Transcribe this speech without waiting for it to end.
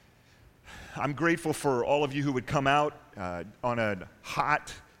I'm grateful for all of you who would come out on a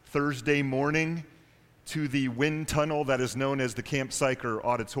hot Thursday morning to the wind tunnel that is known as the Camp Syker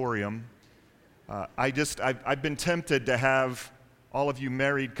Auditorium. I've been tempted to have all of you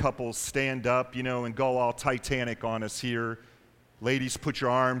married couples stand up, and go all Titanic on us here. Ladies, put your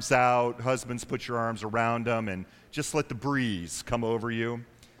arms out. Husbands, put your arms around them, and just let the breeze come over you.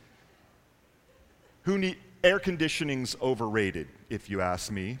 Air conditioning's overrated, if you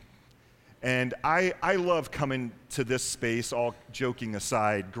ask me. And I love coming to this space, all joking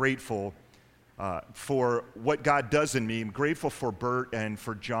aside, grateful for what God does in me. I'm grateful for Bert and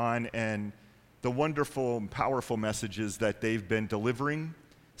for John and the wonderful and powerful messages that they've been delivering,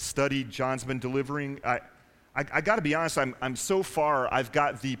 John's been delivering. I got to be honest, I'm so far, I've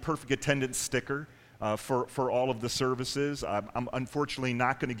got the perfect attendance sticker for all of the services. I'm unfortunately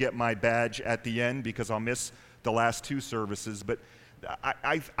not going to get my badge at the end because I'll miss the last two services, but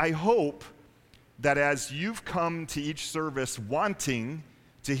I hope that as you've come to each service wanting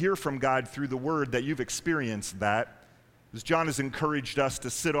to hear from God through the Word, that you've experienced that. As John has encouraged us to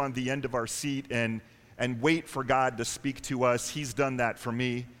sit on the end of our seat and wait for God to speak to us, he's done that for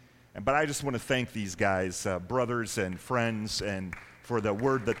me. But I just want to thank these guys, brothers and friends, and for the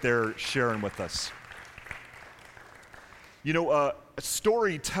Word that they're sharing with us.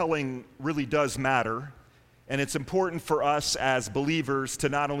 Storytelling really does matter. And it's important for us as believers to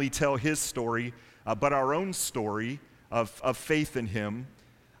not only tell his story, but our own story of faith in him.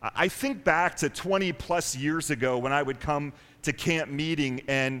 I think back to 20 plus years ago when I would come to camp meeting,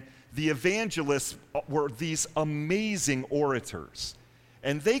 and the evangelists were these amazing orators.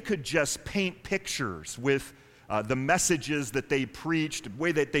 And they could just paint pictures with the messages that they preached, the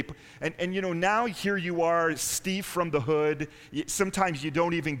way that they, now here you are, Steve from the hood. Sometimes you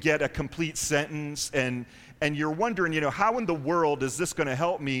don't even get a complete sentence, and you're wondering, how in the world is this going to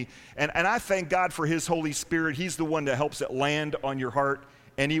help me? And I thank God for his Holy Spirit. He's the one that helps it land on your heart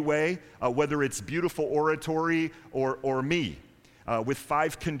anyway, whether it's beautiful oratory or me, with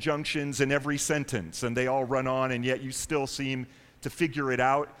 5 conjunctions in every sentence, and they all run on, and yet you still seem to figure it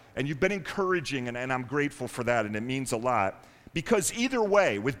out. And you've been encouraging, and I'm grateful for that, and it means a lot. Because either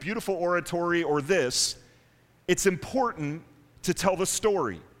way, with beautiful oratory or this, it's important to tell the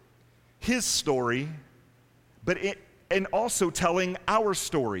story, his story, and also telling our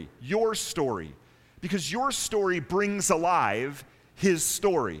story, your story. Because your story brings alive his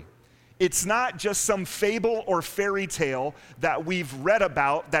story. It's not just some fable or fairy tale that we've read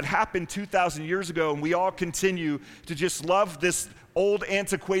about that happened 2,000 years ago, and we all continue to just love this old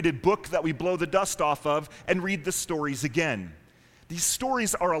antiquated book that we blow the dust off of and read the stories again. These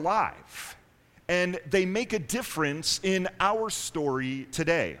stories are alive, and they make a difference in our story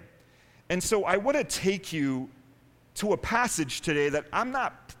today. And so I want to take you to a passage today that I'm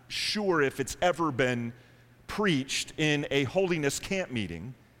not sure if it's ever been preached in a holiness camp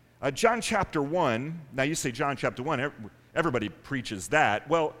meeting. John chapter 1, now you say John chapter 1, everybody preaches that.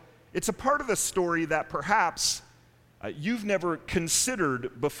 Well, it's a part of the story that perhaps you've never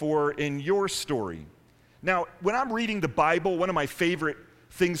considered before in your story. Now, when I'm reading the Bible, one of my favorite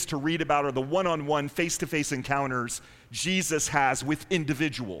things to read about are the one-on-one, face-to-face encounters Jesus has with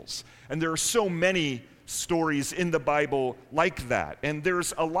individuals. And there are so many stories in the Bible like that. And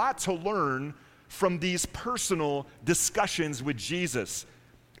there's a lot to learn from these personal discussions with Jesus.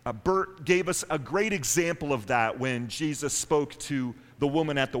 Bert gave us a great example of that when Jesus spoke to the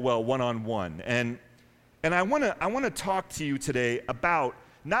woman at the well one-on-one. And I want to talk to you today about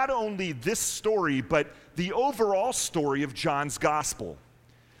not only this story, but the overall story of John's gospel.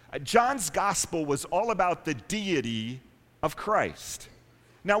 John's gospel was all about the deity of Christ.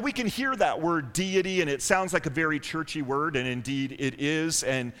 Now, we can hear that word deity, and it sounds like a very churchy word, and indeed it is.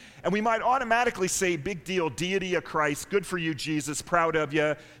 And we might automatically say, big deal, deity of Christ, good for you, Jesus, proud of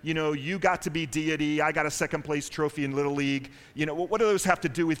you. You got to be deity. I got a second place trophy in Little League. What do those have to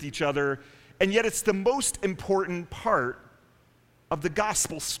do with each other? And yet it's the most important part of the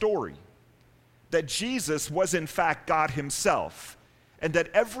gospel story, that Jesus was in fact God himself, and that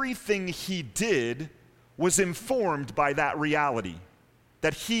everything he did was informed by that reality,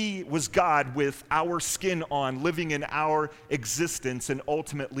 that he was God with our skin on, living in our existence and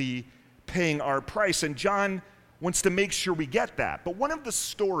ultimately paying our price. And John wants to make sure we get that. But one of the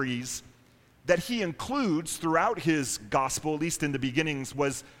stories that he includes throughout his gospel, at least in the beginnings,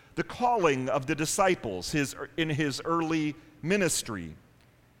 was the calling of the disciples in his early ministry.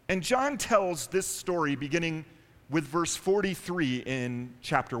 And John tells this story beginning with verse 43 in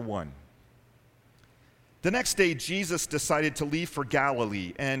chapter 1. The next day, Jesus decided to leave for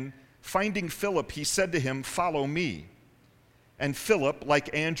Galilee, and finding Philip, he said to him, "Follow me." And Philip,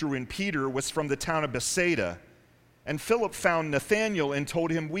 like Andrew and Peter, was from the town of Bethsaida. And Philip found Nathanael and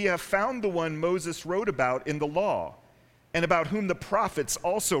told him, "We have found the one Moses wrote about in the law, and about whom the prophets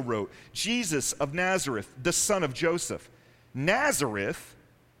also wrote, Jesus of Nazareth, the son of Joseph." "Nazareth?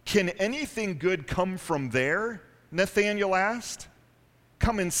 Can anything good come from there?" Nathanael asked.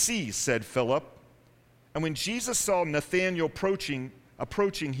 "Come and see," said Philip. And when Jesus saw Nathanael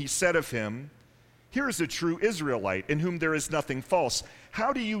approaching, he said of him, "Here is a true Israelite, in whom there is nothing false."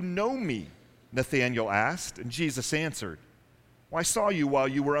 "How do you know me?" Nathanael asked. And Jesus answered, "Well, I saw you while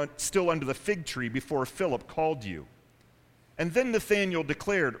you were still under the fig tree before Philip called you." And then Nathanael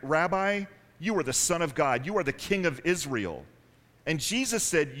declared, "Rabbi, you are the Son of God. You are the King of Israel." And Jesus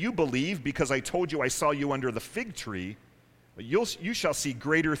said, "You believe because I told you I saw you under the fig tree, but you shall see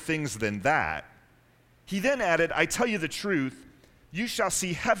greater things than that." He then added, "I tell you the truth, you shall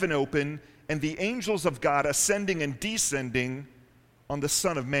see heaven open and the angels of God ascending and descending on the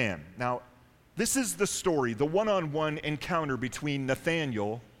Son of Man." Now, this is the story, the one-on-one encounter between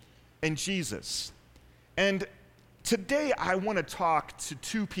Nathanael and Jesus. And today I want to talk to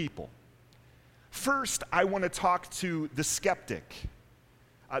two people. First, I want to talk to the skeptic,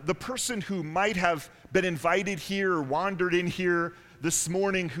 the person who might have been invited here or wandered in here this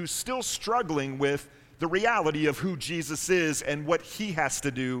morning, who's still struggling with the reality of who Jesus is and what he has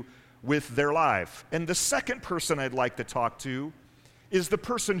to do with their life. And the second person I'd like to talk to is the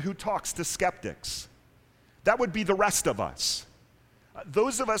person who talks to skeptics. That would be the rest of us.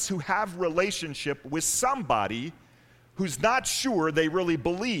 Those of us who have relationship with somebody who's not sure they really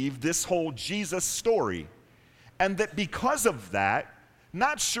believe this whole Jesus story, and that because of that,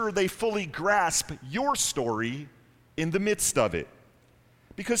 not sure they fully grasp your story in the midst of it.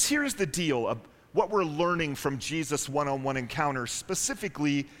 Because here's the deal of what we're learning from Jesus' one-on-one encounter,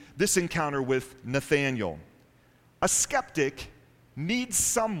 specifically this encounter with Nathanael. A skeptic needs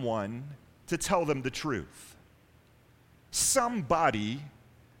someone to tell them the truth. Somebody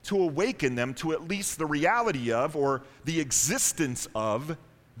to awaken them to at least the reality of, or the existence of,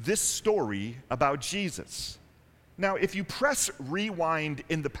 this story about Jesus. Now, if you press rewind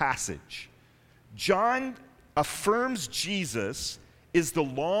in the passage, John affirms Jesus is the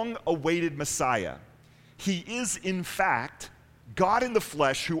long-awaited Messiah. He is, in fact, God in the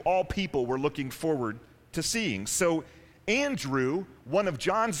flesh who all people were looking forward to seeing. So Andrew, one of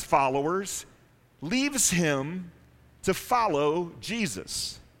John's followers, leaves him to follow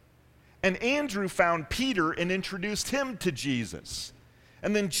Jesus. And Andrew found Peter and introduced him to Jesus.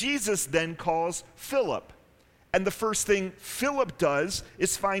 And then Jesus then calls Philip. And the first thing Philip does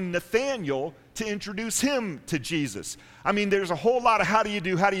is find Nathanael to introduce him to Jesus. I mean, there's a whole lot of how do you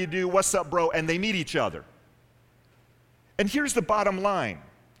do, what's up, bro, and they meet each other. And here's the bottom line.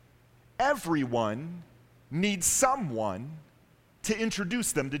 Everyone needs someone to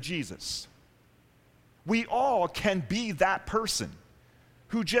introduce them to Jesus. We all can be that person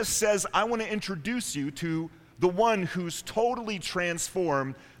who just says, "I want to introduce you to the one who's totally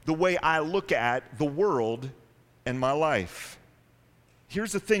transformed the way I look at the world and my life."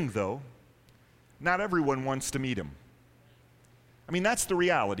 Here's the thing, though. Not everyone wants to meet him. I mean, that's the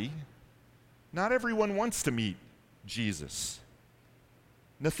reality. Not everyone wants to meet Jesus.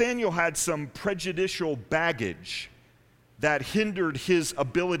 Nathanael had some prejudicial baggage that hindered his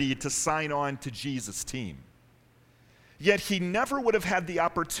ability to sign on to Jesus' team. Yet he never would have had the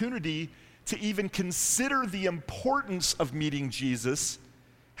opportunity to even consider the importance of meeting Jesus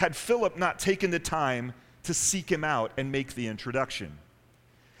had Philip not taken the time to seek him out and make the introduction.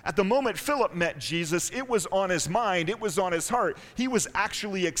 At the moment Philip met Jesus, it was on his mind, it was on his heart. He was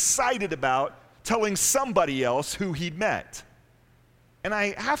actually excited about telling somebody else who he'd met. And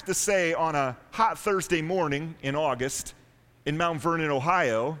I have to say, on a hot Thursday morning in August in Mount Vernon,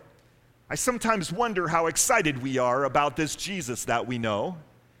 Ohio, I sometimes wonder how excited we are about this Jesus that we know,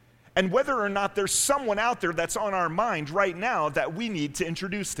 and whether or not there's someone out there that's on our mind right now that we need to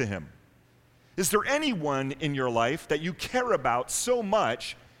introduce to him. Is there anyone in your life that you care about so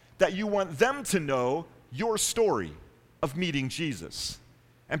much that you want them to know your story of meeting Jesus,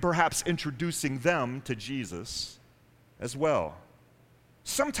 and perhaps introducing them to Jesus as well?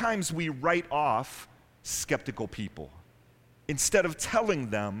 Sometimes we write off skeptical people instead of telling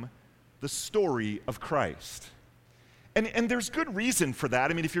them the story of Christ. And there's good reason for that.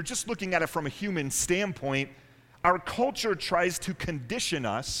 I mean, if you're just looking at it from a human standpoint, our culture tries to condition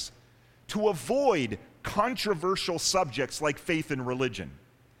us to avoid controversial subjects like faith and religion.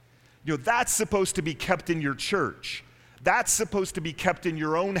 You know, that's supposed to be kept in your church. That's supposed to be kept in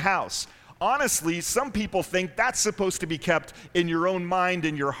your own house. honestly, some people think that's supposed to be kept in your own mind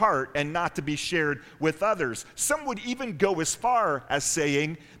and your heart and not to be shared with others. Some would even go as far as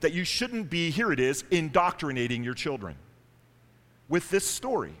saying that you shouldn't be, here it is, indoctrinating your children with this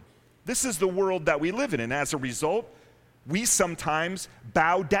story. This is the world that we live in, and as a result, we sometimes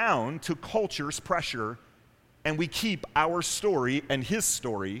bow down to culture's pressure, and we keep our story and his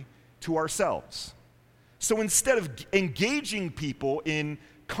story to ourselves. So instead of engaging people in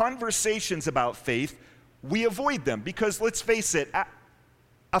conversations about faith, we avoid them because, let's face it,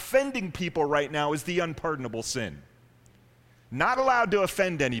 offending people right now is the unpardonable sin. Not allowed to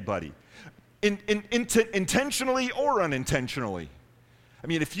offend anybody, intentionally or unintentionally. I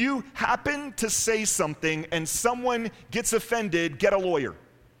mean, if you happen to say something and someone gets offended, get a lawyer.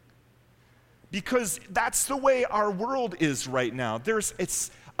 Because that's the way our world is right now. It's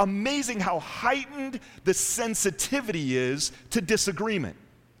amazing how heightened the sensitivity is to disagreement.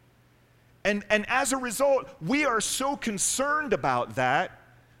 And as a result, we are so concerned about that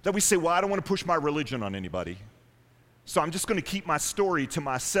we say, well, I don't want to push my religion on anybody. So I'm just going to keep my story to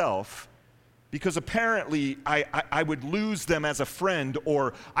myself because apparently I would lose them as a friend,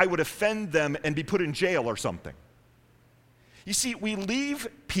 or I would offend them and be put in jail or something. You see, we leave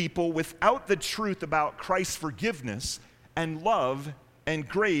people without the truth about Christ's forgiveness and love and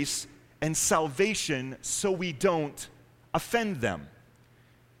grace and salvation so we don't offend them.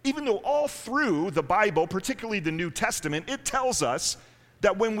 Even though all through the Bible, particularly the New Testament, it tells us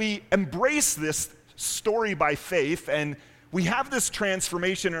that when we embrace this story by faith and we have this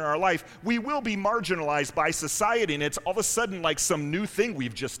transformation in our life, we will be marginalized by society, and it's all of a sudden like some new thing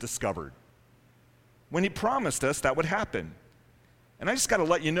we've just discovered. When he promised us that would happen. And I just got to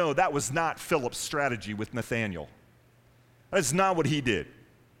let you know, that was not Philip's strategy with Nathanael. That's not what he did.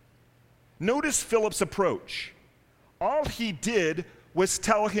 Notice Philip's approach. All he did was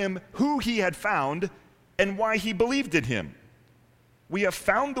tell him who he had found and why he believed in him. We have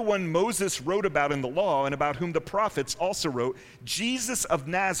found the one Moses wrote about in the law and about whom the prophets also wrote, Jesus of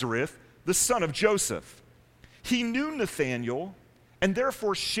Nazareth, the son of Joseph. He knew Nathanael and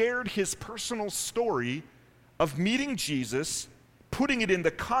therefore shared his personal story of meeting Jesus, putting it in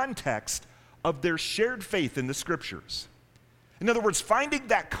the context of their shared faith in the scriptures. In other words, finding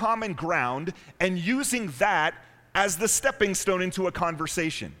that common ground and using that as the stepping stone into a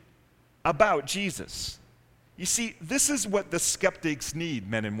conversation about Jesus. You see, this is what the skeptics need,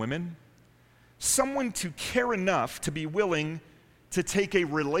 men and women. Someone to care enough to be willing to take a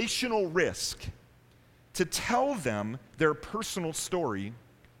relational risk to tell them their personal story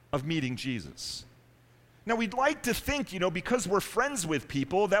of meeting Jesus. Now, we'd like to think, because we're friends with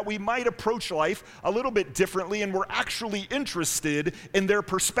people, that we might approach life a little bit differently and we're actually interested in their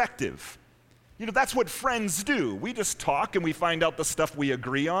perspective. That's what friends do. We just talk and we find out the stuff we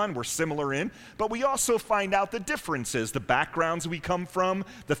agree on, we're similar in, but we also find out the differences, the backgrounds we come from,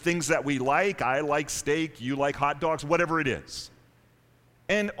 the things that we like. I like steak, you like hot dogs, whatever it is.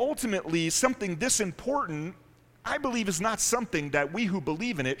 And ultimately, something this important, I believe, is not something that we who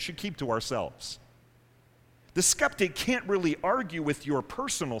believe in it should keep to ourselves. The skeptic can't really argue with your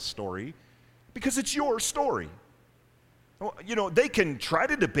personal story because it's your story. They can try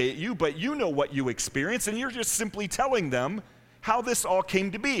to debate you, but you know what you experience, and you're just simply telling them how this all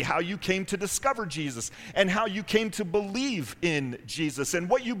came to be, how you came to discover Jesus, and how you came to believe in Jesus, and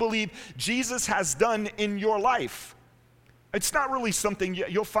what you believe Jesus has done in your life. It's not really something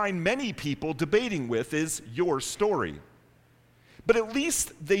you'll find many people debating with, is your story. But at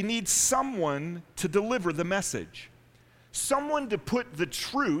least they need someone to deliver the message, someone to put the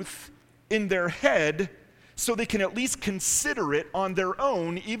truth in their head so they can at least consider it on their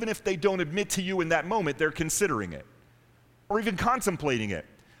own, even if they don't admit to you in that moment they're considering it, or even contemplating it,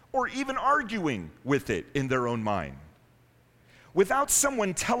 or even arguing with it in their own mind. Without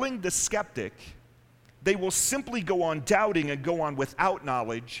someone telling the skeptic, they will simply go on doubting and go on without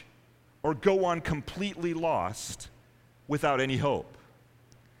knowledge, or go on completely lost without any hope.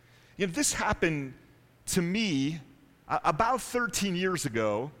 This happened to me about 13 years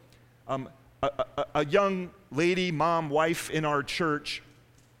ago. A young lady, mom, wife in our church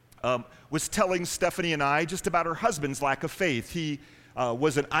was telling Stephanie and I just about her husband's lack of faith. He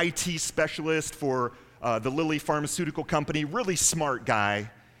was an IT specialist for the Lilly Pharmaceutical Company, really smart guy.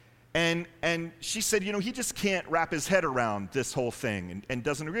 And she said, he just can't wrap his head around this whole thing and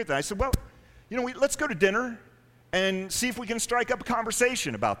doesn't agree with that. I said, well, let's go to dinner and see if we can strike up a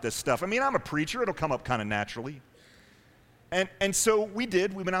conversation about this stuff. I mean, I'm a preacher. It'll come up kind of naturally. And so we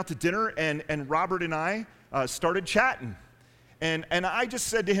did. We went out to dinner, and Robert and I started chatting. And I just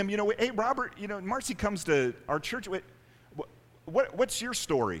said to him, hey, Robert, Marcy comes to our church. What's your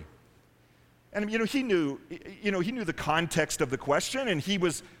story? And he knew the context of the question, and he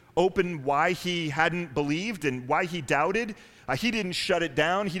was open why he hadn't believed and why he doubted. He didn't shut it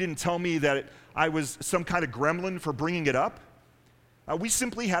down. He didn't tell me that I was some kind of gremlin for bringing it up. We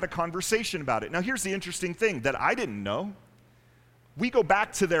simply had a conversation about it. Now, here's the interesting thing that I didn't know. We go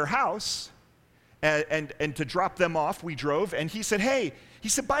back to their house, and to drop them off, we drove, and he said,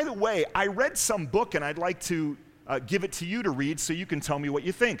 by the way, I read some book, and I'd like to give it to you to read so you can tell me what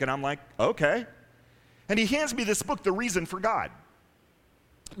you think. And I'm like, okay. And he hands me this book, The Reason for God.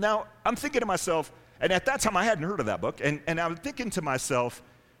 Now, I'm thinking to myself, and at that time I hadn't heard of that book, and I'm thinking to myself,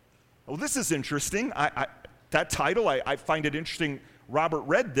 well, this is interesting. That title, I find it interesting. Robert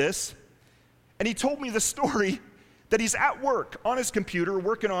read this, and he told me the story that he's at work on his computer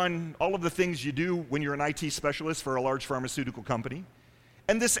working on all of the things you do when you're an IT specialist for a large pharmaceutical company.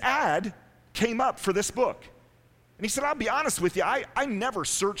 And this ad came up for this book. And he said, I'll be honest with you, I never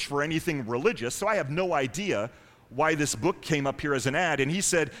searched for anything religious, so I have no idea why this book came up here as an ad. And he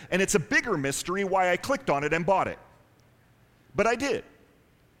said, and it's a bigger mystery why I clicked on it and bought it. But I did.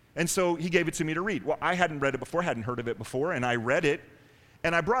 And so he gave it to me to read. Well, I hadn't read it before, hadn't heard of it before, and I read it,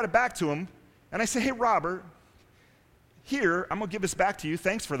 and I brought it back to him, and I said, hey, Robert, here, I'm going to give this back to you,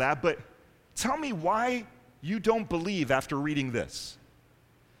 thanks for that, but tell me why you don't believe after reading this.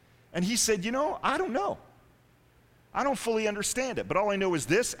 And he said, I don't know. I don't fully understand it, but all I know is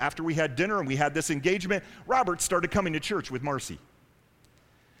this: after we had dinner and we had this engagement, Robert started coming to church with Marcy.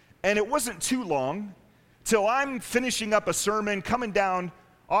 And it wasn't too long till I'm finishing up a sermon, coming down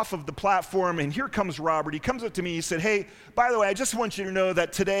off of the platform, and here comes Robert. He comes up to me, he said, hey, by the way, I just want you to know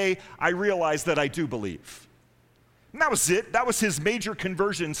that today I realized that I do believe. And that was it. That was his major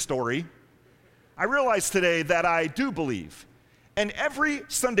conversion story. I realized today that I do believe. And every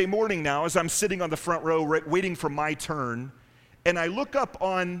Sunday morning now, as I'm sitting on the front row waiting for my turn, and I look up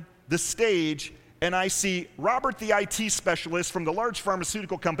on the stage and I see Robert, the IT specialist from the large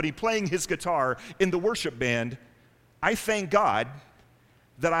pharmaceutical company, playing his guitar in the worship band, I thank God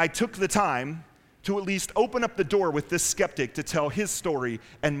that I took the time to at least open up the door with this skeptic to tell his story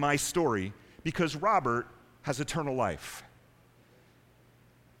and my story, because Robert has eternal life.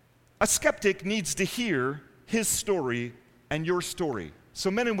 A skeptic needs to hear his story and your story.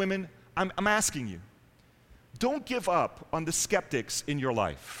 So men and women, I'm asking you, don't give up on the skeptics in your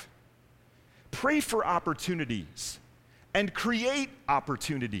life. Pray for opportunities and create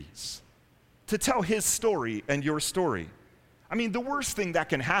opportunities to tell his story and your story. I mean, the worst thing that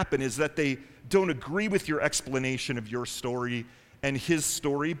can happen is that they don't agree with your explanation of your story and his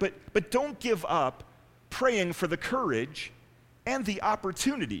story, but don't give up praying for the courage and the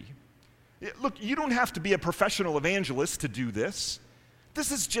opportunity. Look, you don't have to be a professional evangelist to do this.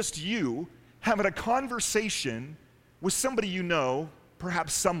 This is just you having a conversation with somebody you know,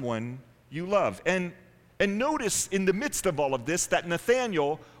 perhaps someone you love. And notice in the midst of all of this that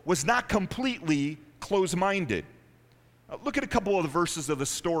Nathanael was not completely close-minded. Look at a couple of the verses of the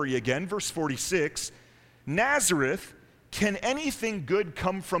story again. Verse 46, Nazareth, can anything good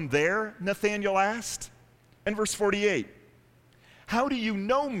come from there? Nathanael asked. And verse 48, how do you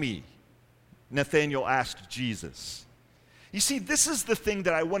know me? Nathanael asked Jesus. You see, this is the thing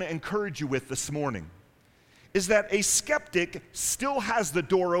that I want to encourage you with this morning, is that a skeptic still has the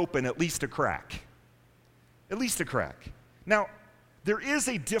door open, at least a crack. At least a crack. Now, there is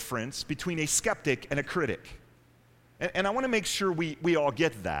a difference between a skeptic and a critic. And I want to make sure we all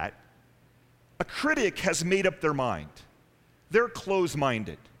get that. A critic has made up their mind. They're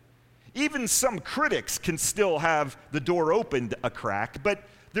closed-minded. Even some critics can still have the door opened a crack, but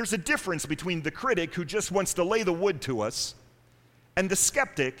there's a difference between the critic who just wants to lay the wood to us and the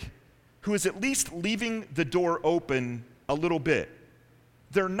skeptic who is at least leaving the door open a little bit.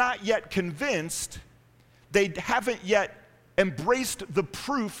 They're not yet convinced. They haven't yet embraced the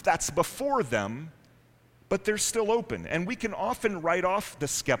proof that's before them, but they're still open. And we can often write off the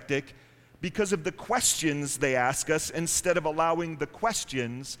skeptic because of the questions they ask us instead of allowing the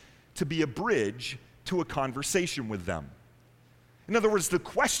questions to be a bridge to a conversation with them. In other words, the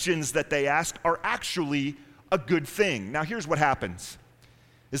questions that they ask are actually a good thing. Now, here's what happens,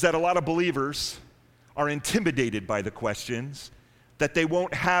 is that a lot of believers are intimidated by the questions, that they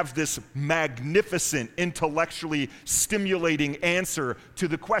won't have this magnificent, intellectually stimulating answer to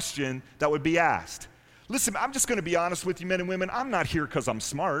the question that would be asked. Listen, I'm just going to be honest with you, men and women. I'm not here because I'm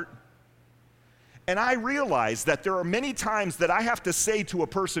smart. And I realize that there are many times that I have to say to a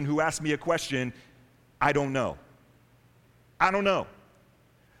person who asks me a question, I don't know. I don't know.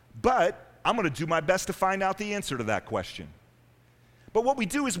 But I'm going to do my best to find out the answer to that question. But what we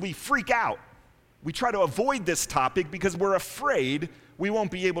do is we freak out We try to avoid this topic because we're afraid we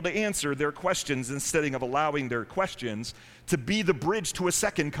won't be able to answer their questions instead of allowing their questions to be the bridge to a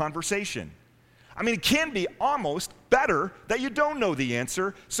second conversation. I mean, it can be almost better that you don't know the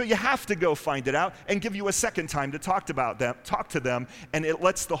answer, so you have to go find it out and give you a second time to talk to them, and it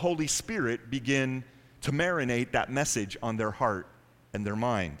lets the Holy Spirit begin to marinate that message on their heart and their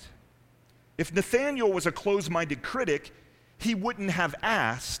mind. If Nathanael was a closed-minded critic, he wouldn't have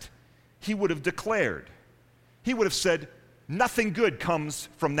asked, he would have declared. He would have said, nothing good comes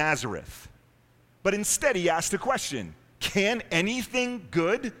from Nazareth. But instead he asked a question, can anything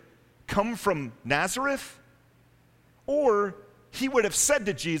good come from Nazareth? Or he would have said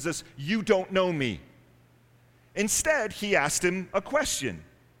to Jesus, you don't know me. Instead, he asked him a question.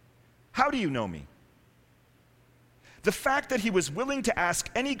 How do you know me? The fact that he was willing to ask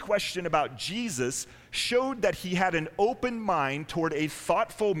any question about Jesus showed that he had an open mind toward a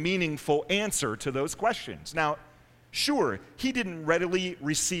thoughtful, meaningful answer to those questions. Now, sure, he didn't readily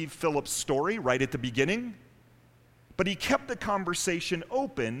receive Philip's story right at the beginning, but he kept the conversation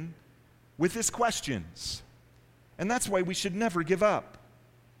open with his questions. And that's why we should never give up.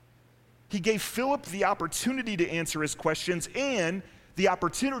 He gave Philip the opportunity to answer his questions and the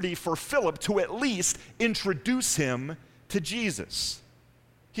opportunity for Philip to at least introduce him to Jesus.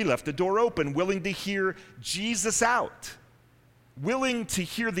 He left the door open, willing to hear Jesus out, willing to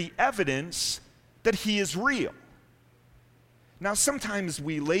hear the evidence that he is real. Now, sometimes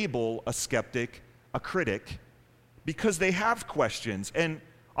we label a skeptic a critic because they have questions, and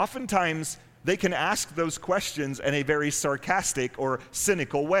oftentimes they can ask those questions in a very sarcastic or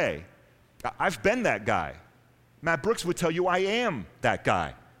cynical way. I've been that guy. Matt Brooks would tell you I am that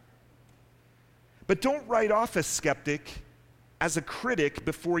guy. But don't write off a skeptic as a critic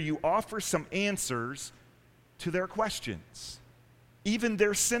before you offer some answers to their questions, even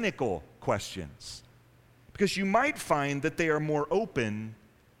their cynical questions, because you might find that they are more open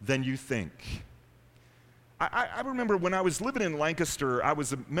than you think. I remember when I was living in Lancaster, I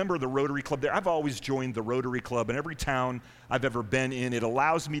was a member of the Rotary Club there. I've always joined the Rotary Club in every town I've ever been in. It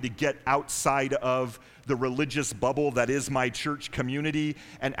allows me to get outside of the religious bubble that is my church community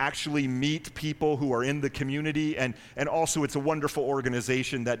and actually meet people who are in the community. And also it's a wonderful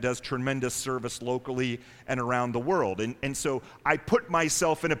organization that does tremendous service locally and around the world. And so I put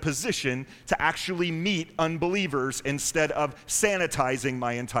myself in a position to actually meet unbelievers instead of sanitizing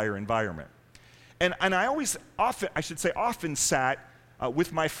my entire environment. And I often sat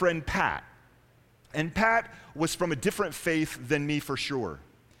with my friend Pat. And Pat was from a different faith than me for sure.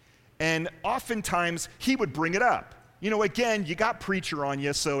 And oftentimes he would bring it up. You know, again, you got preacher on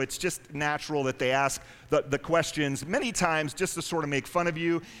you, so it's just natural that they ask the questions many times just to sort of make fun of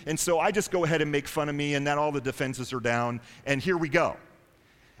you. And so I just go ahead and make fun of me, and then all the defenses are down, and here we go.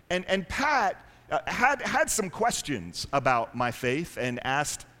 And Pat had some questions about my faith and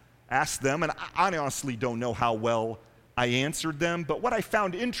asked them, and I honestly don't know how well I answered them, but what I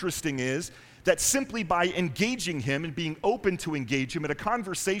found interesting is that simply by engaging him and being open to engage him in a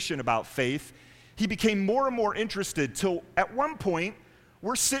conversation about faith, he became more and more interested till at one point,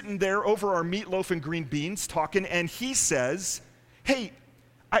 we're sitting there over our meatloaf and green beans talking, and he says, hey,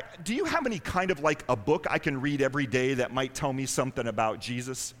 do you have any kind of like a book I can read every day that might tell me something about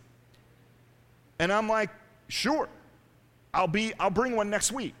Jesus? And I'm like, sure, I'll bring one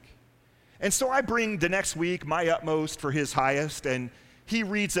next week. And so I bring the next week my utmost for his highest, and he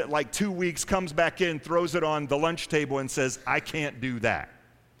reads it like 2 weeks, comes back in, throws it on the lunch table and says, I can't do that.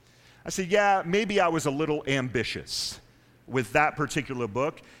 I said, yeah, maybe I was a little ambitious with that particular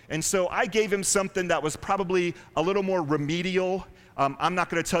book. And so I gave him something that was probably a little more remedial. I'm not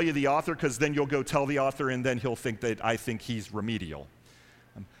going to tell you the author because then you'll go tell the author and then he'll think that I think he's remedial.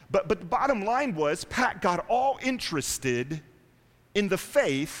 But the bottom line was Pat got all interested in the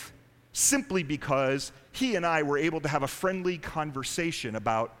faith simply because he and I were able to have a friendly conversation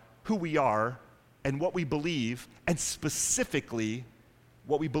about who we are and what we believe, and specifically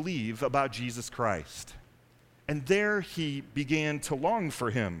what we believe about Jesus Christ. And there he began to long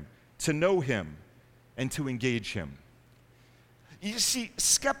for him, to know him, and to engage him. You see,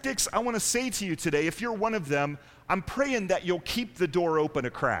 skeptics, I want to say to you today, if you're one of them, I'm praying that you'll keep the door open a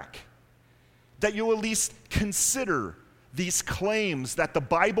crack, that you'll at least consider these claims that the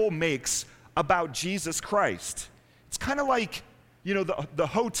Bible makes about Jesus Christ. It's kind of like, you know, the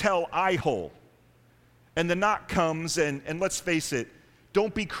hotel eye hole. And the knock comes, and let's face it,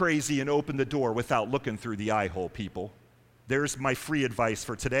 don't be crazy and open the door without looking through the eye hole, people. There's my free advice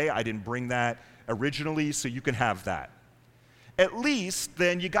for today. I didn't bring that originally, so you can have that. At least,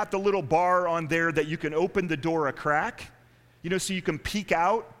 then, you got the little bar on there that you can open the door a crack, you know, so you can peek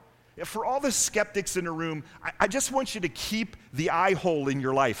out. For all the skeptics in the room, I just want you to keep the eye hole in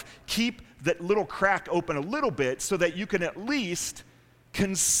your life. Keep that little crack open a little bit so that you can at least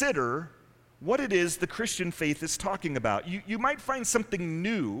consider what it is the Christian faith is talking about. You might find something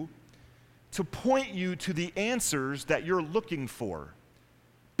new to point you to the answers that you're looking for.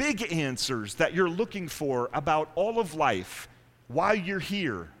 Big answers that you're looking for about all of life, why you're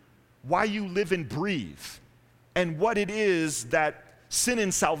here, why you live and breathe, and what it is that sin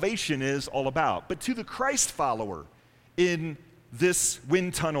and salvation is all about. But to the Christ follower in this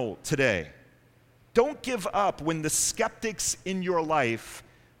wind tunnel today, don't give up when the skeptics in your life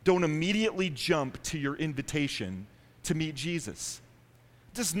don't immediately jump to your invitation to meet Jesus.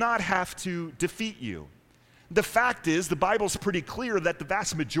 It does not have to defeat you. The fact is, the Bible's pretty clear that the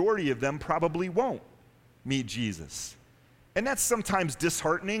vast majority of them probably won't meet Jesus. And that's sometimes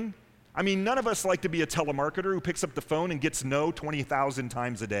disheartening. I mean, none of us like to be a telemarketer who picks up the phone and gets no 20,000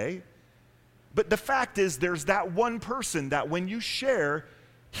 times a day. But the fact is, there's that one person that when you share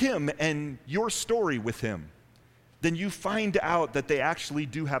him and your story with him, then you find out that they actually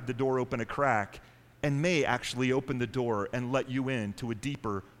do have the door open a crack and may actually open the door and let you in to a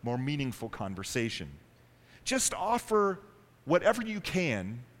deeper, more meaningful conversation. Just offer whatever you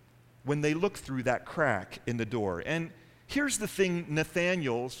can when they look through that crack in the door. And here's the thing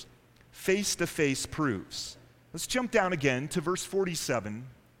Nathanael's face-to-face proves. Let's jump down again to verse 47.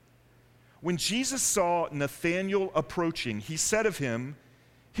 When Jesus saw Nathanael approaching, he said of him,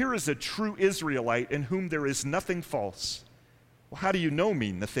 "Here is a true Israelite in whom there is nothing false." "Well, how do you know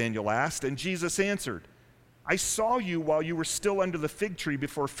me?" Nathanael asked, and Jesus answered, "I saw you while you were still under the fig tree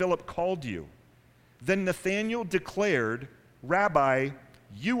before Philip called you." Then Nathanael declared, "Rabbi,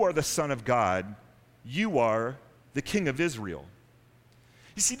 you are the Son of God. You are the King of Israel."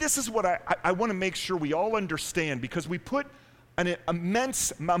 You see, this is what I want to make sure we all understand, because we put an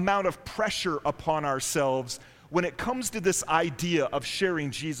immense amount of pressure upon ourselves when it comes to this idea of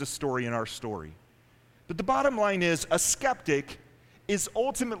sharing Jesus' story in our story. But the bottom line is, a skeptic is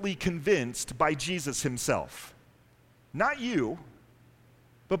ultimately convinced by Jesus himself. Not you,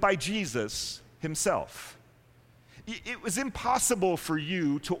 but by Jesus himself. It was impossible for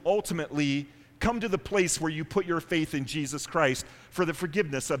you to ultimately come to the place where you put your faith in Jesus Christ for the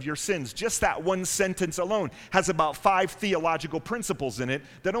forgiveness of your sins. Just that one sentence alone has about 5 theological principles in it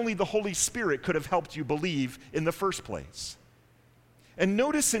that only the Holy Spirit could have helped you believe in the first place. And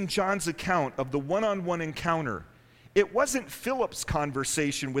notice in John's account of the one-on-one encounter, it wasn't Philip's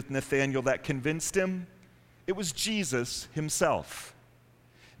conversation with Nathanael that convinced him. It was Jesus himself.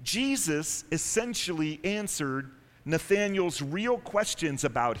 Jesus essentially answered Nathanael's real questions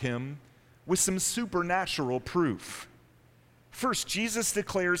about him with some supernatural proof. First, Jesus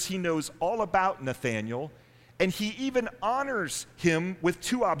declares he knows all about Nathanael, and he even honors him with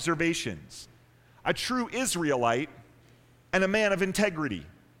 2 observations: a true Israelite and a man of integrity.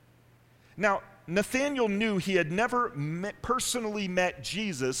 Now, Nathanael knew he had never personally met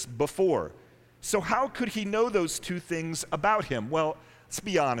Jesus before. So how could he know those 2 things about him? Well, let's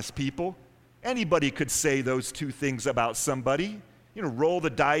be honest, people. Anybody could say those 2 things about somebody. Roll the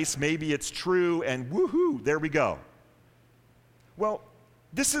dice, maybe it's true, and woohoo, there we go. Well,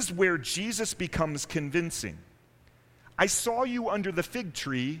 this is where Jesus becomes convincing. "I saw you under the fig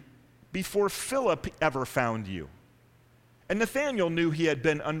tree before Philip ever found you." And Nathanael knew he had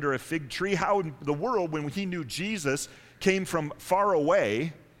been under a fig tree. How in the world, when he knew Jesus came from far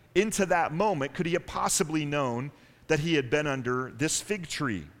away into that moment, could he have possibly known that he had been under this fig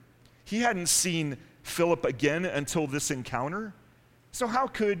tree? He hadn't seen Philip again until this encounter. So how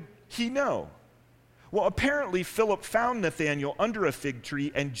could he know? Well, apparently Philip found Nathanael under a fig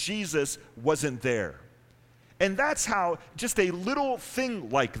tree and Jesus wasn't there. And that's how just a little thing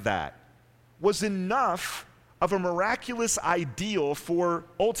like that was enough of a miraculous ideal for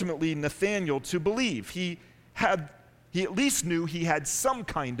ultimately Nathanael to believe. He at least knew he had some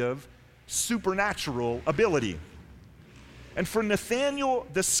kind of supernatural ability. And for Nathanael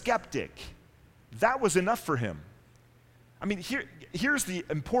the skeptic, that was enough for him. I mean, here's the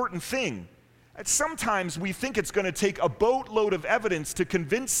important thing. Sometimes we think it's going to take a boatload of evidence to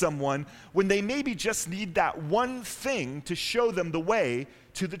convince someone when they maybe just need that one thing to show them the way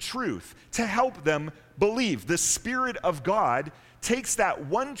to the truth, to help them believe. The Spirit of God takes that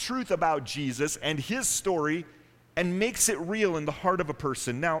one truth about Jesus and his story and makes it real in the heart of a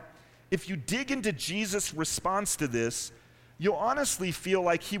person. Now, if you dig into Jesus' response to this, you'll honestly feel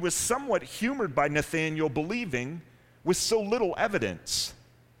like he was somewhat humored by Nathanael believing with so little evidence.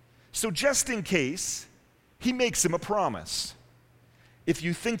 So just in case, he makes him a promise. If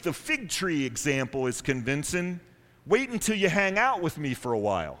you think the fig tree example is convincing, wait until you hang out with me for a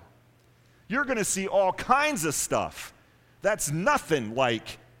while. You're going to see all kinds of stuff. That's nothing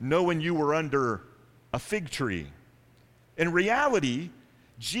like knowing you were under a fig tree. In reality,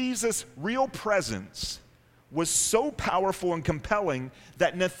 Jesus' real presence was so powerful and compelling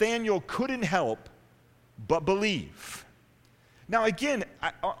that Nathanael couldn't help but believe. Now again,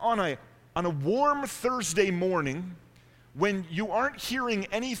 on a warm Thursday morning, when you aren't hearing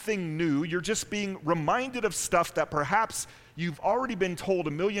anything new, you're just being reminded of stuff that perhaps you've already been told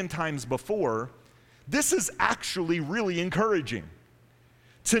a million times before, this is actually really encouraging.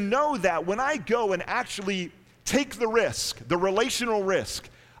 To know that when I go and actually take the risk, the relational risk,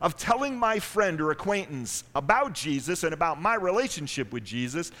 of telling my friend or acquaintance about Jesus and about my relationship with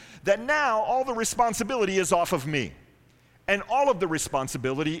Jesus, that now all the responsibility is off of me. And all of the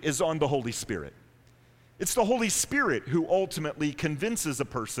responsibility is on the Holy Spirit. It's the Holy Spirit who ultimately convinces a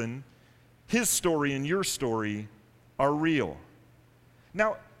person his story and your story are real.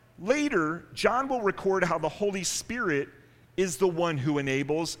 Now, later, John will record how the Holy Spirit is the one who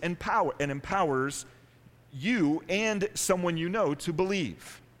enables and empowers you and someone you know to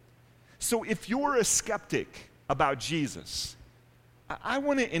believe. So if you're a skeptic about Jesus, I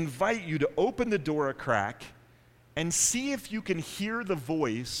want to invite you to open the door a crack and see if you can hear the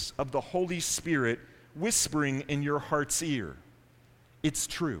voice of the Holy Spirit whispering in your heart's ear. It's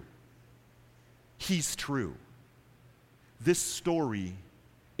true. He's true. This story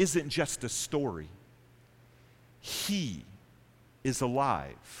isn't just a story. He is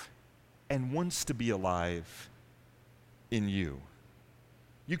alive and wants to be alive in you.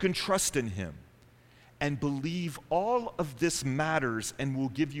 You can trust in him and believe all of this matters and will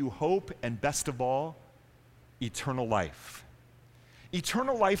give you hope and, best of all, eternal life.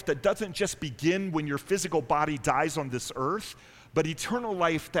 Eternal life that doesn't just begin when your physical body dies on this earth, but eternal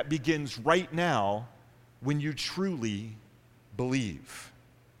life that begins right now when you truly believe.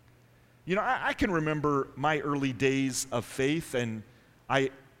 You know, I can remember my early days of faith, and a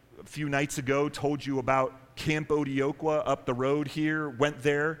few nights ago, told you about Camp Odeokwa up the road here. Went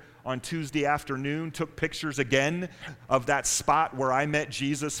there on Tuesday afternoon, took pictures again of that spot where I met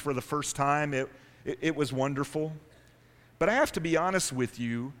Jesus for the first time. It was wonderful. But I have to be honest with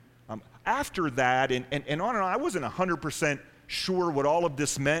you, after that, and on and on, I wasn't 100% sure what all of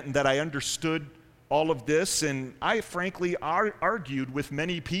this meant and that I understood all of this, and I frankly argued with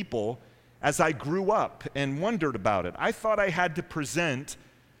many people as I grew up and wondered about it. I thought I had to present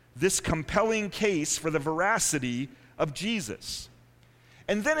this compelling case for the veracity of Jesus.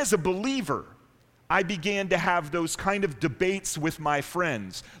 And then as a believer, I began to have those kind of debates with my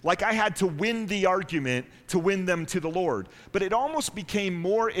friends. Like I had to win the argument to win them to the Lord. But it almost became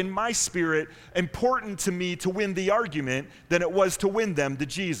more in my spirit important to me to win the argument than it was to win them to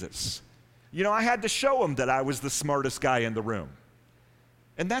Jesus. You know, I had to show them that I was the smartest guy in the room.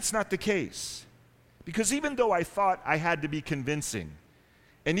 And that's not the case. Because even though I thought I had to be convincing,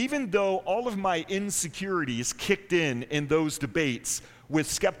 and even though all of my insecurities kicked in those debates with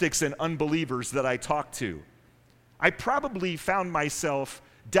skeptics and unbelievers that I talked to, I probably found myself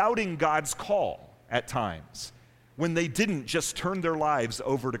doubting God's call at times when they didn't just turn their lives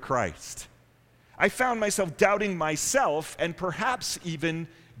over to Christ. I found myself doubting myself and perhaps even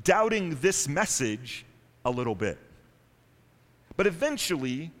doubting this message a little bit. But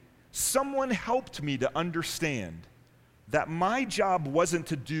eventually, someone helped me to understand that my job wasn't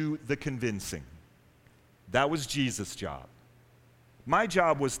to do the convincing. That was Jesus' job. My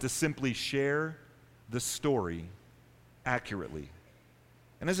job was to simply share the story accurately.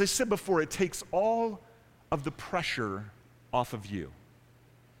 And as I said before, it takes all of the pressure off of you.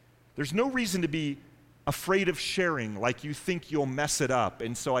 There's no reason to be afraid of sharing like you think you'll mess it up,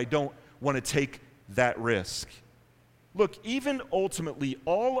 and so I don't want to take that risk. Look, even ultimately,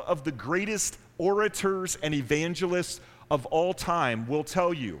 all of the greatest orators and evangelists of all time will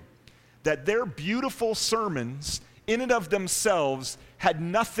tell you that their beautiful sermons in and of themselves had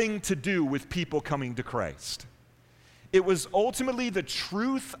nothing to do with people coming to Christ. It was ultimately the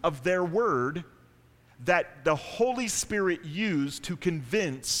truth of their word that the Holy Spirit used to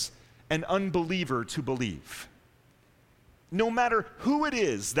convince an unbeliever to believe. No matter who it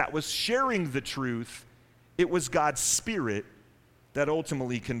is that was sharing the truth, it was God's Spirit that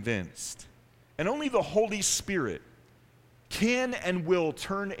ultimately convinced. And only the Holy Spirit can and will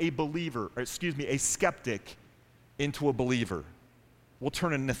turn a skeptic into a believer. Will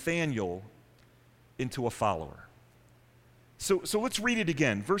turn a Nathanael into a follower. So let's read it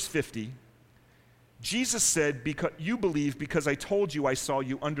again. Verse 50. Jesus said, "Because you believe because I told you I saw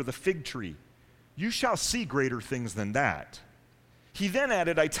you under the fig tree. You shall see greater things than that." He then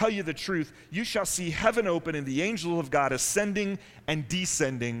added, "I tell you the truth, you shall see heaven open and the angels of God ascending and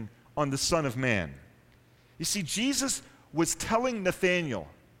descending on the Son of Man. You see, Jesus was telling Nathanael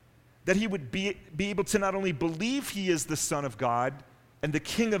that he would be able to not only believe he is the Son of God and the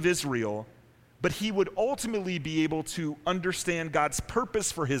King of Israel, but he would ultimately be able to understand God's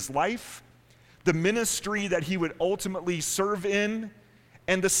purpose for his life, the ministry that he would ultimately serve in,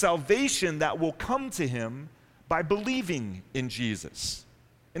 and the salvation that will come to him by believing in Jesus.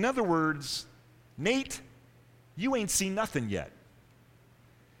 In other words, Nate, you ain't seen nothing yet.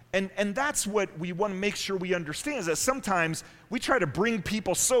 And that's what we want to make sure we understand, is that sometimes we try to bring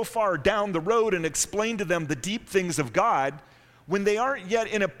people so far down the road and explain to them the deep things of God when they aren't yet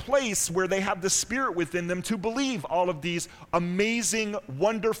in a place where they have the Spirit within them to believe all of these amazing,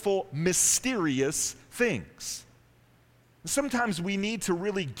 wonderful, mysterious things. Sometimes we need to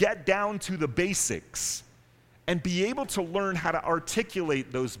really get down to the basics and be able to learn how to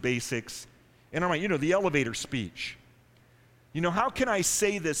articulate those basics in our mind. The elevator speech. How can I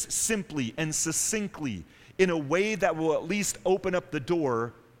say this simply and succinctly in a way that will at least open up the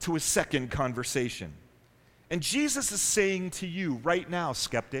door to a second conversation? And Jesus is saying to you right now,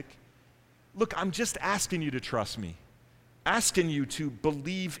 skeptic, look, I'm just asking you to trust me, asking you to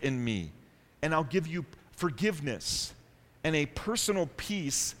believe in me, and I'll give you forgiveness and a personal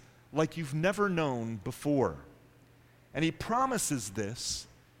peace like you've never known before. And he promises this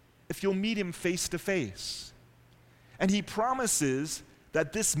if you'll meet him face to face. And he promises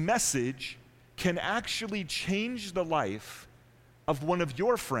that this message can actually change the life of one of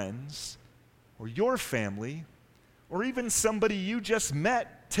your friends or your family or even somebody you just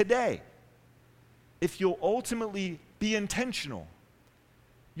met today. If you'll ultimately be intentional,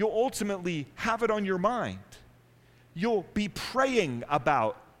 you'll ultimately have it on your mind. You'll be praying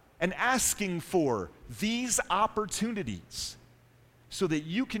about and asking for these opportunities so that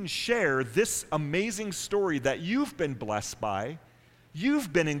you can share this amazing story that you've been blessed by,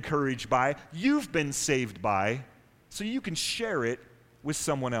 you've been encouraged by, you've been saved by, so you can share it with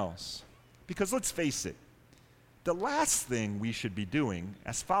someone else. Because let's face it, the last thing we should be doing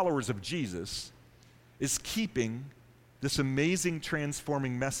as followers of Jesus is keeping this amazing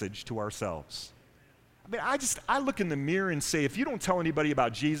transforming message to ourselves. I look in the mirror and say, if you don't tell anybody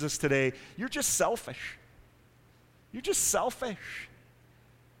about Jesus today, you're just selfish. You're just selfish.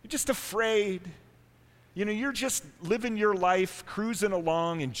 You're just afraid. You're just living your life, cruising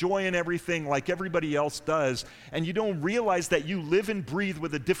along, enjoying everything like everybody else does, and you don't realize that you live and breathe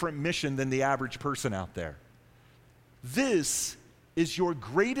with a different mission than the average person out there. This is your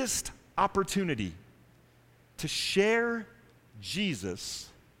greatest opportunity to share Jesus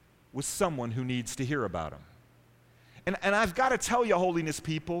with someone who needs to hear about him. And I've got to tell you, holiness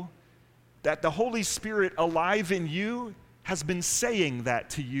people, that the Holy Spirit alive in you has been saying that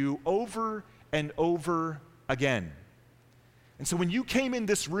to you over and over again. And so when you came in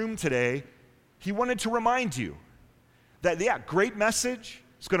this room today, he wanted to remind you that, great message.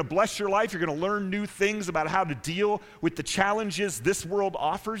 It's going to bless your life. You're going to learn new things about how to deal with the challenges this world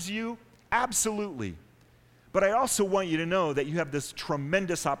offers you. Absolutely. But I also want you to know that you have this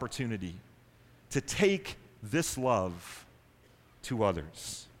tremendous opportunity to take this love to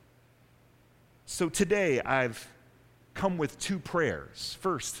others. So today I've come with two prayers.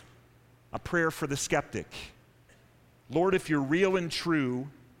 First, a prayer for the skeptic. Lord, if you're real and true,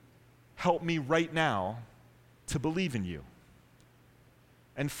 help me right now to believe in you.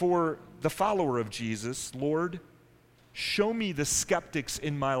 And for the follower of Jesus, Lord, show me the skeptics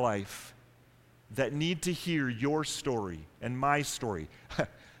in my life that need to hear your story and my story,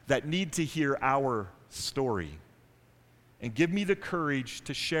 that need to hear our story. And give me the courage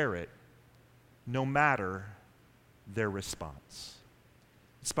to share it, no matter their response.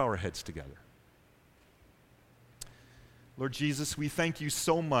 Let's bow our heads together. Lord Jesus, we thank you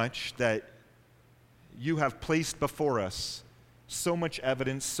so much that you have placed before us so much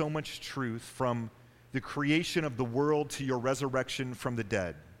evidence, so much truth from the creation of the world to your resurrection from the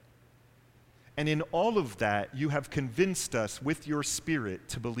dead. And in all of that, you have convinced us with your Spirit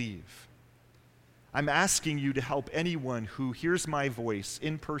to believe. I'm asking you to help anyone who hears my voice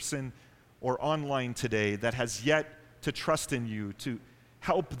in person or online today that has yet to trust in you, to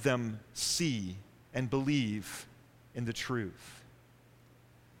help them see and believe in the truth.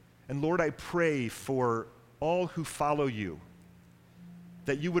 And Lord, I pray for all who follow you,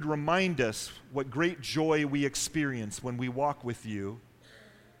 that you would remind us what great joy we experience when we walk with you,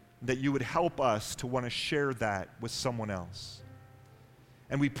 that you would help us to want to share that with someone else.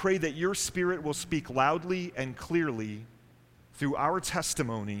 And we pray that your Spirit will speak loudly and clearly through our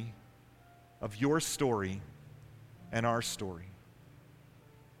testimony of your story and our story.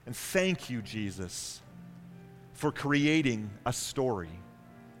 And thank you, Jesus, for creating a story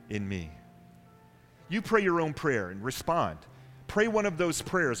in me. You pray your own prayer and respond. Pray one of those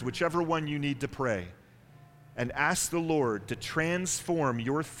prayers, whichever one you need to pray, and ask the Lord to transform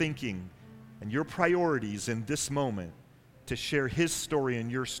your thinking and your priorities in this moment to share his story and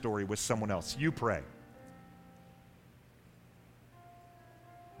your story with someone else. You pray.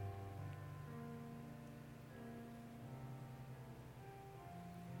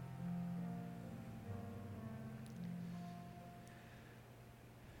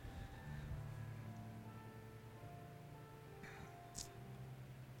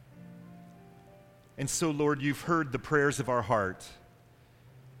 And so, Lord, you've heard the prayers of our heart.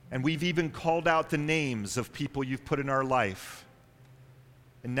 And we've even called out the names of people you've put in our life.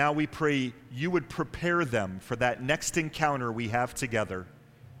 And now we pray you would prepare them for that next encounter we have together.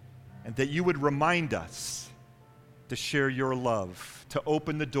 And that you would remind us to share your love, to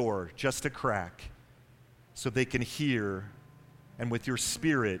open the door just a crack so they can hear and with your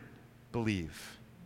Spirit believe.